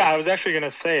talking about. Yeah, I was actually going to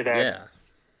say that.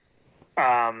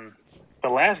 Yeah. The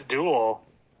last duel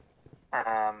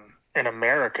in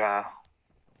America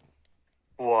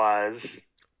was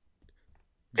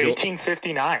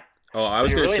 1859. Oh, I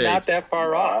was going to say not that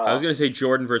far off. I was going to say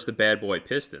Jordan versus the Bad Boy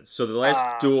Pistons. So the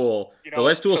last duel,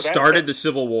 started the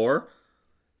Civil War.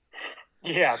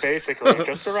 Yeah, basically,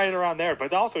 just right around there.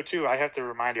 But also, too, I have to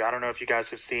remind you. I don't know if you guys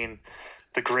have seen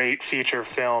the great feature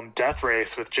film Death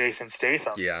Race with Jason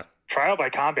Statham. Yeah, Trial by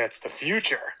Combat's the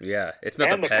future. Yeah, it's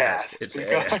not the past. It's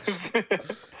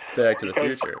Back to the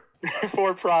Future.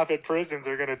 For-profit prisons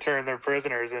are going to turn their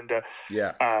prisoners into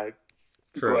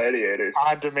gladiators,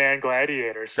 on-demand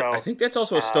gladiators. So I think that's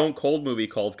also a Stone Cold movie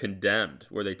called Condemned,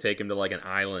 where they take him to like an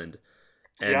island,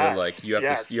 and they're like, you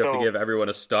have to give everyone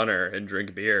a stunner and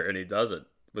drink beer, and he does it.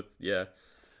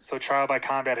 So Trial by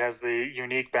Combat has the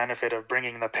unique benefit of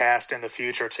bringing the past and the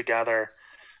future together.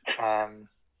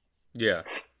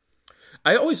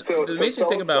 I always the amazing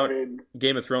thing about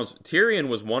Game of Thrones, Tyrion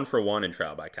was 1 for 1 in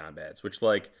Trial by Combats, which,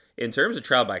 like, in terms of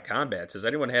Trial by Combats, has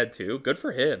anyone had 2? Good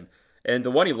for him. And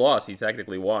the one he lost, he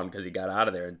technically won because he got out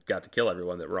of there and got to kill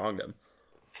everyone that wronged him.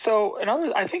 So,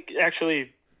 I think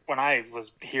actually when I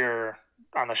was here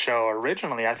on the show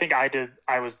originally, I think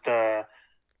I was the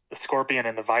Scorpion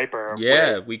and the Viper.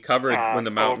 Yeah, we covered when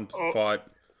the Mountain fought.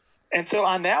 And so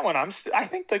on that one, I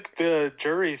think the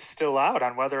jury's still out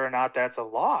on whether or not that's a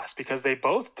loss because they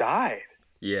both died.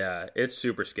 Yeah, it's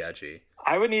super sketchy.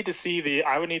 I would need to see the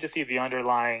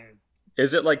underlying.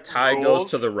 Is it like tie rules.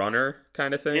 goes to the runner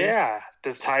kind of thing? Yeah.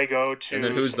 Does tie go to and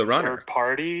then who's the runner? Third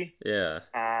party? Yeah.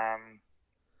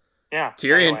 Yeah.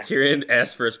 Tyrion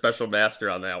asked for a special master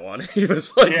on that one. He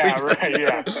was like, yeah, right,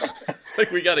 yeah. It's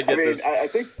like we got to get this. I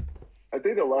think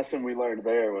the lesson we learned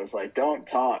there was like, don't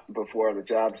taunt before the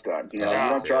job's done. You know, you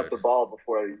don't drop the ball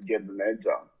before you get in the end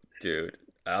zone. Dude,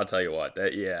 I'll tell you what,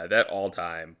 that all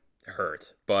time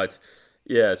hurt. But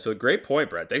yeah, so great point,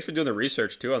 Brett. Thanks for doing the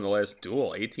research too on the last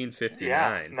duel, 1859.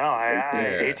 Yeah, no,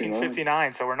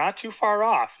 1859. So we're not too far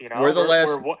off. You know, we're the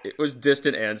last. It was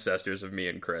distant ancestors of me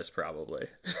and Chris, probably.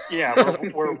 Yeah,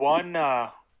 we're one.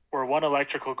 We're one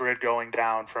electrical grid going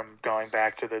down from going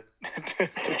back to the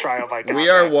to trial by combat. We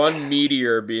are one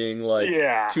meteor being like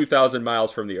 2,000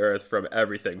 miles from the Earth from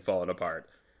everything falling apart.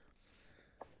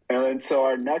 And so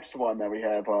our next one that we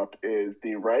have up is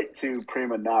the right to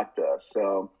prima nocta.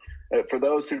 So for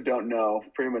those who don't know,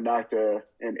 prima nocta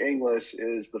in English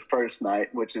is the first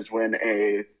night, which is when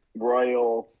a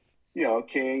royal,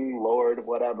 king, lord,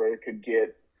 whatever, could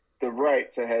get the right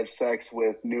to have sex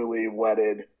with newly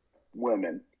wedded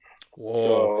women. Whoa.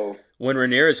 So, when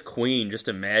Rhaenyra's queen, just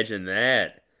imagine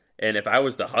that. And if I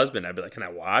was the husband, I'd be like, can I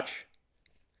watch?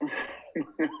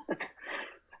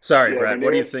 Sorry, Brett,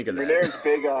 what do you think of that? Rhaenyra's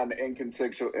big on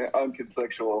unconsensual.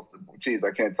 Jeez,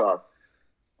 I can't talk.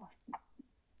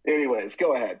 Anyways,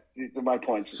 go ahead. My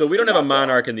points. So we don't have a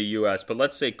monarch in the U.S., but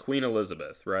let's say Queen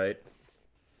Elizabeth, right?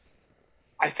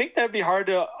 I think that'd be hard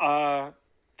to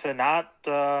not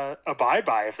abide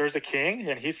by. If there's a king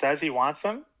and he says he wants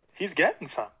some, he's getting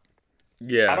some.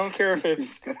 Yeah. I don't care if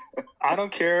it's the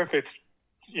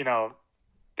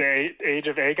age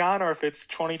of Aegon or if it's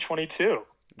 2022.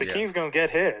 The king's gonna get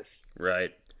his.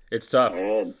 Right. It's tough.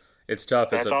 Man. It's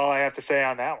tough. That's all I have to say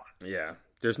on that one. Yeah.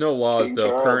 There's no laws King though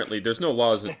Charles. currently. There's no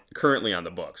laws currently on the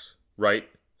books, right?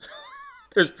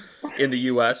 There's in the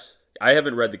U.S. I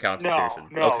haven't read the Constitution.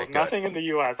 No, okay, nothing in the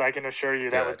U.S. I can assure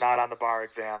you that was not on the bar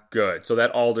exam. Good. So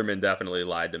that alderman definitely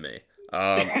lied to me.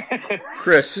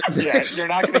 Chris, yeah, you're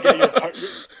not going to get your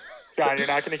John. You're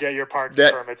not going to get your parking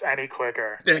permits any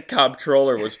quicker. That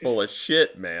comptroller was full of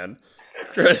shit, man.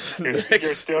 Chris, you're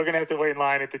still going to have to wait in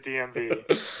line at the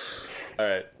DMV. All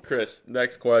right, Chris.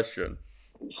 Next question.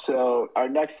 So our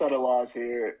next set of laws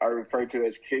here are referred to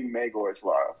as King Maegor's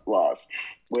laws,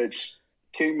 which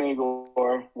King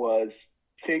Maegor was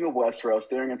king of Westeros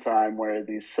during a time where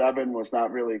the Seven was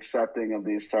not really accepting of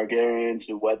these Targaryens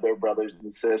who wed their brothers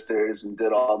and sisters and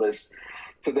did all this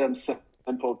to them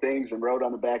sinful things and rode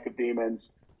on the back of demons.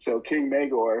 So King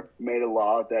Maegor made a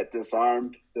law that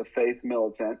disarmed the faith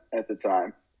militant at the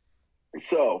time.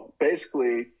 So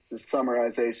basically, the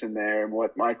summarization there, and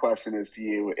what my question is to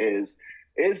you is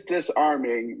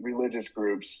disarming religious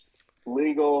groups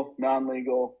legal,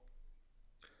 non-legal?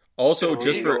 Also,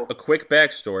 just for a quick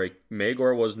backstory,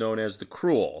 Maegor was known as the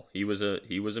Cruel. He was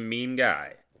a mean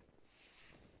guy.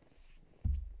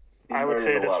 I would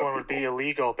say this one would be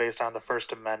illegal based on the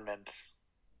First Amendment.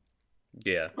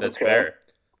 Yeah, that's fair.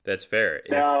 That's fair.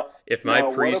 Now, priest...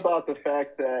 what about the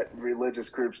fact that religious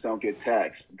groups don't get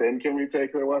taxed? Then can we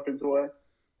take their weapons away?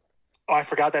 Oh, I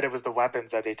forgot that it was the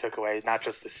weapons that they took away, not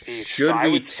just the speech. Should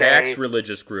we tax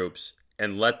religious groups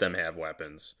and let them have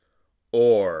weapons?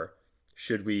 Or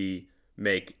should we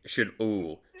should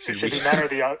be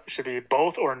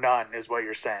both or none is what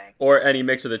you're saying. Or any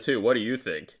mix of the two. What do you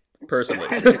think? Personally.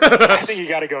 I think you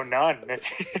got to go none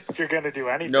if you're going to do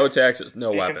anything. No taxes,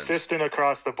 no weapons. Be consistent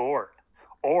across the board.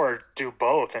 Or do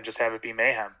both and just have it be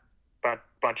mayhem.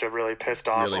 Bunch of really pissed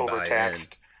off,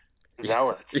 overtaxed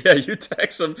zealots. Yeah, you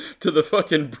tax them to the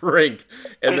fucking brink,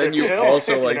 and then you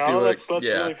also let's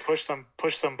really push some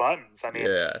buttons. I mean,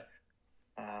 there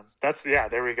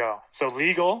we go. So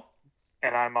legal,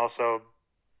 and I'm also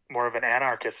more of an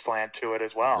anarchist slant to it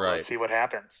as well. Right. Let's see what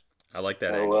happens. I like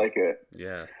that. I like it.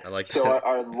 Yeah, I like that. So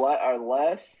our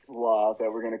last law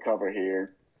that we're going to cover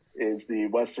here is the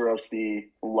Westerosi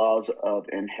laws of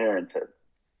inheritance.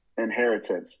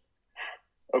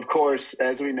 Of course,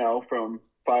 as we know from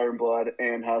Fire and Blood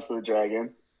and House of the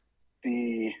Dragon,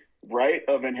 the right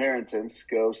of inheritance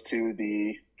goes to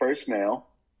the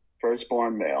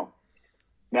firstborn male.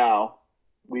 Now,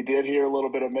 we did hear a little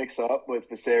bit of mix-up with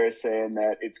Viserys saying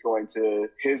that his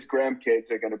grandkids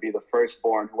are going to be the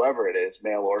firstborn, whoever it is,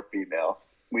 male or female.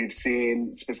 We've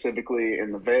seen specifically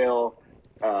in the Vale,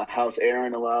 House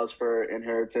Aaron allows for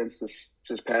inheritance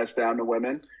to pass down to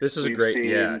women. This is this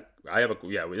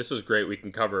is great. We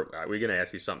can cover. We're going to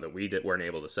ask you something that weren't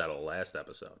able to settle last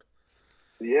episode.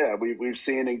 Yeah, we've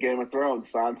seen in Game of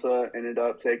Thrones, Sansa ended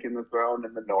up taking the throne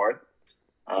in the north.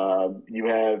 You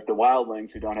have the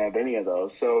wildlings who don't have any of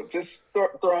those. So just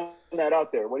throwing that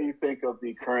out there, what do you think of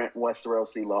the current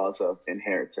Westerosi laws of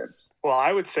inheritance? Well,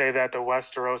 I would say that the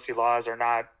Westerosi laws are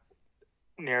not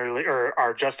nearly, or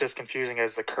are just as confusing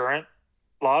as the current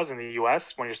laws in the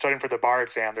U.S. When you're studying for the bar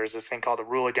exam, there's this thing called the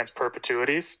rule against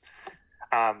perpetuities.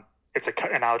 And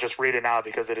I'll just read it now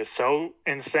because it is so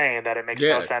insane that it makes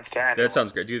no sense to anyone. That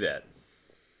sounds great. Do that.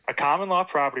 A common law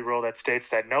property rule that states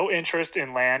that no interest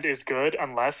in land is good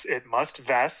unless it must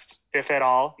vest, if at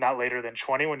all, not later than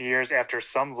 21 years after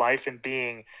some life and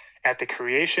being at the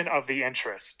creation of the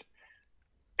interest.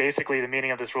 Basically, the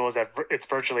meaning of this rule is that it's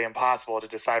virtually impossible to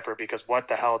decipher because what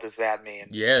the hell does that mean?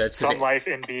 Yeah, that's some life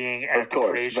and being at the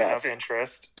creation of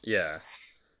interest. Yeah.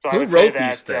 So who wrote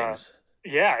these things?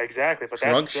 Yeah, exactly. But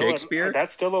Drunk Shakespeare?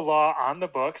 That's still a law on the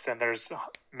books, and there's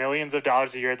millions of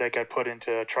dollars a year that get put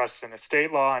into trust and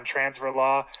estate law and transfer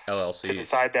law LLCs to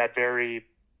decide that very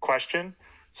question.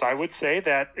 So I would say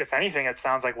that, if anything, it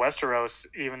sounds like Westeros,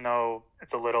 even though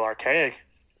it's a little archaic,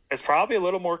 is probably a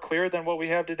little more clear than what we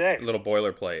have today. A little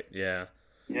boilerplate, yeah.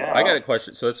 Yeah. I got a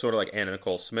question. So it's sort of like Anna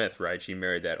Nicole Smith, right? She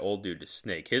married that old dude to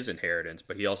snake his inheritance,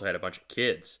 but he also had a bunch of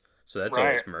kids. So that's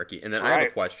always murky. And then I have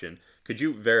a question. Could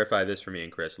you verify this for me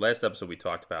and Chris? Last episode we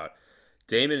talked about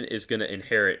Daemon is going to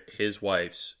inherit his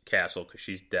wife's castle because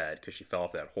she's dead because she fell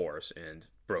off that horse and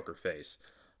broke her face.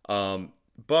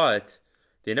 But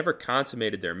they never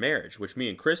consummated their marriage, which me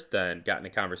and Chris then got in a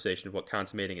conversation of what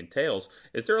consummating entails.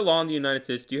 Is there a law in the United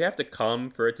States? Do you have to come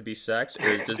for it to be sex?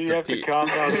 Or does do you have to come?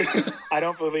 No, I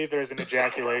don't believe there's an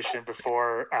ejaculation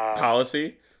before.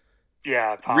 Policy?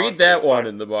 Yeah, policy. Read that one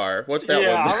in the bar. What's that one?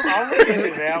 Yeah, I'll look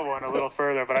into that one a little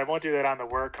further, but I won't do that on the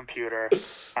work computer.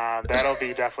 That'll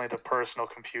be definitely the personal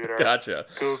computer. Gotcha.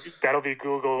 That'll be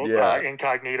Google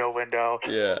incognito window.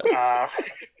 Yeah.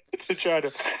 To try to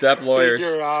step lawyer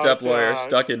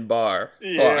stuck in bar.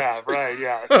 Yeah, Fucked. right.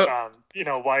 Yeah.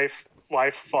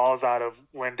 Wife falls out of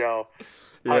window.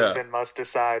 Husband must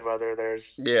decide whether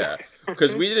there's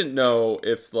because we didn't know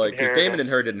if because Damon and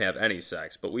her didn't have any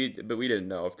sex, but we didn't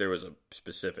know if there was a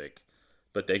specific.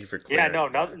 But thank you for clearing.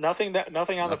 Nothing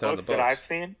on the books that I've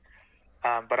seen.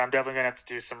 But I'm definitely gonna have to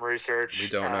do some research. We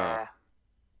don't know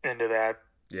into that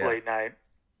late night.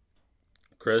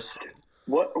 Chris,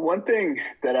 one thing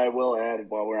that I will add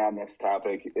while we're on this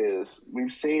topic is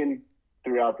we've seen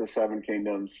throughout the Seven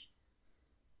Kingdoms,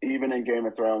 even in Game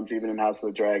of Thrones, even in House of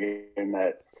the Dragon,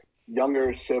 that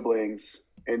younger siblings,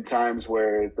 in times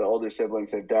where the older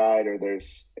siblings have died or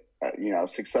there's,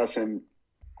 succession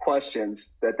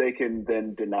questions, that they can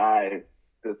then deny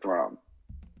the throne.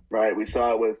 Right? We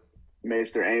saw it with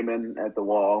Maester Aemon at the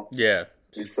Wall. Yeah.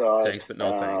 We saw thanks, but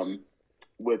no thanks.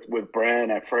 With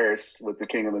Bran at first, with the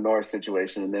King of the North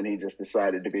situation, and then he just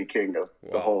decided to be king of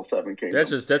the whole Seven Kingdoms.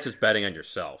 That's just betting on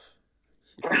yourself.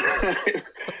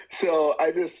 So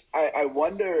I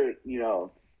wonder,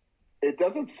 it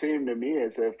doesn't seem to me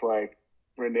as if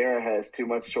Rhaenyra has too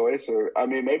much choice, or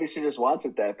maybe she just wants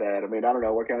it that bad. I don't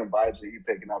know, what kind of vibes are you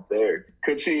picking up there?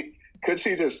 Could she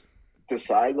just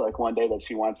decide one day that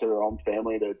she wants her own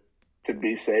family to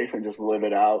be safe and just live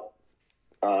it out?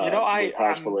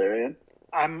 House Valyrian.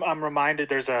 I'm reminded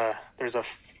there's a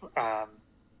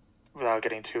without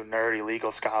getting too nerdy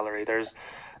legal scholarly, there's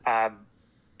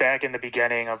back in the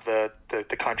beginning of the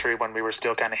country, when we were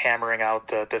still kind of hammering out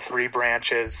the three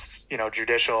branches,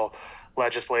 judicial,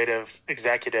 legislative,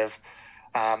 executive,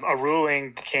 a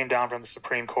ruling came down from the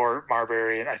Supreme Court,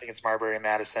 Marbury, and I think it's Marbury and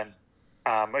Madison,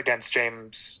 against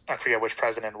James, I forget which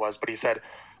president it was, but he said,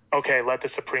 okay, let the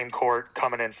Supreme Court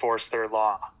come and enforce their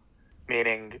law.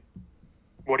 Meaning,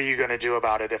 what are you going to do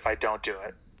about it if I don't do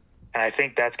it? And I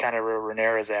think that's kind of where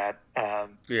Rhaenyra's at.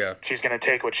 She's going to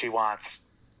take what she wants.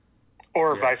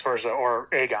 Or vice versa, or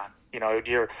Aegon.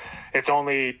 It's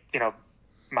only,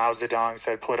 Mao Zedong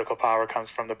said political power comes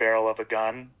from the barrel of a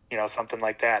gun, something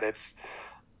like that.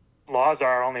 Laws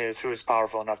are only as who is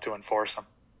powerful enough to enforce them.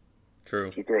 True.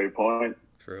 That's a great point.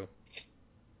 True.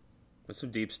 That's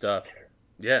some deep stuff.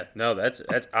 Yeah, no, that's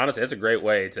honestly, that's a great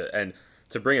way to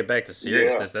bring it back to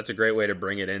seriousness. That's a great way to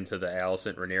bring it into the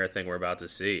Alicent Rhaenyra thing we're about to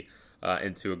see.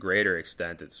 And to a greater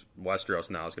extent, it's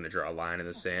Westeros now is going to draw a line in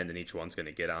the sand, and each one's going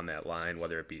to get on that line,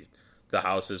 whether it be the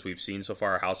houses we've seen so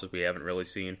far, houses we haven't really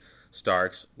seen,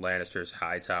 Starks, Lannisters,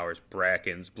 Hightowers,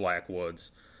 Brackens,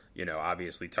 Blackwoods,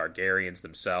 obviously Targaryens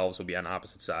themselves will be on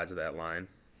opposite sides of that line.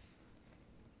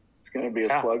 It's going to be a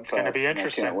slugfest. It's going to be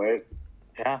interesting. I can't wait.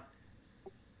 Yeah.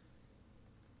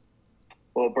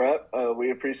 Well, Brett,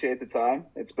 we appreciate the time.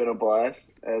 It's been a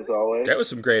blast, as always. That was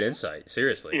some great insight,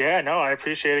 seriously. Yeah, no, I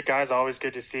appreciate it, guys. Always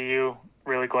good to see you.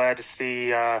 Really glad to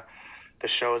see the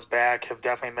show's back. Have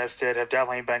definitely missed it. Have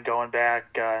definitely been going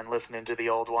back and listening to the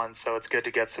old ones. So it's good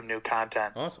to get some new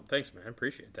content. Awesome. Thanks, man.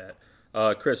 Appreciate that.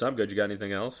 Chris, I'm good. You got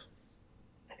anything else?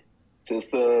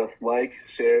 Just like,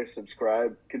 share,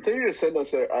 subscribe. Continue to send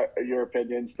us your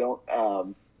opinions. Don't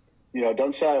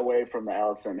shy away from the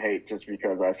Allison hate just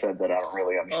because I said that I don't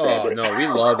really understand it. Oh, no, we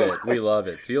love it. We love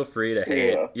it. Feel free to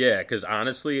hate. Yeah, because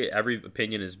honestly, every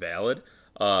opinion is valid.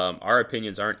 Our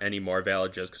opinions aren't any more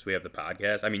valid just because we have the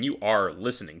podcast. I mean, you are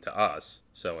listening to us,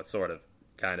 so it sort of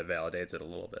kind of validates it a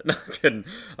little bit. Not kidding.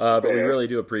 But we really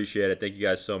do appreciate it. Thank you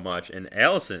guys so much. And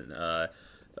Allison,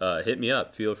 hit me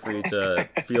up. Feel free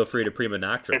to Prima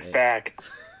Nocturne. It's back.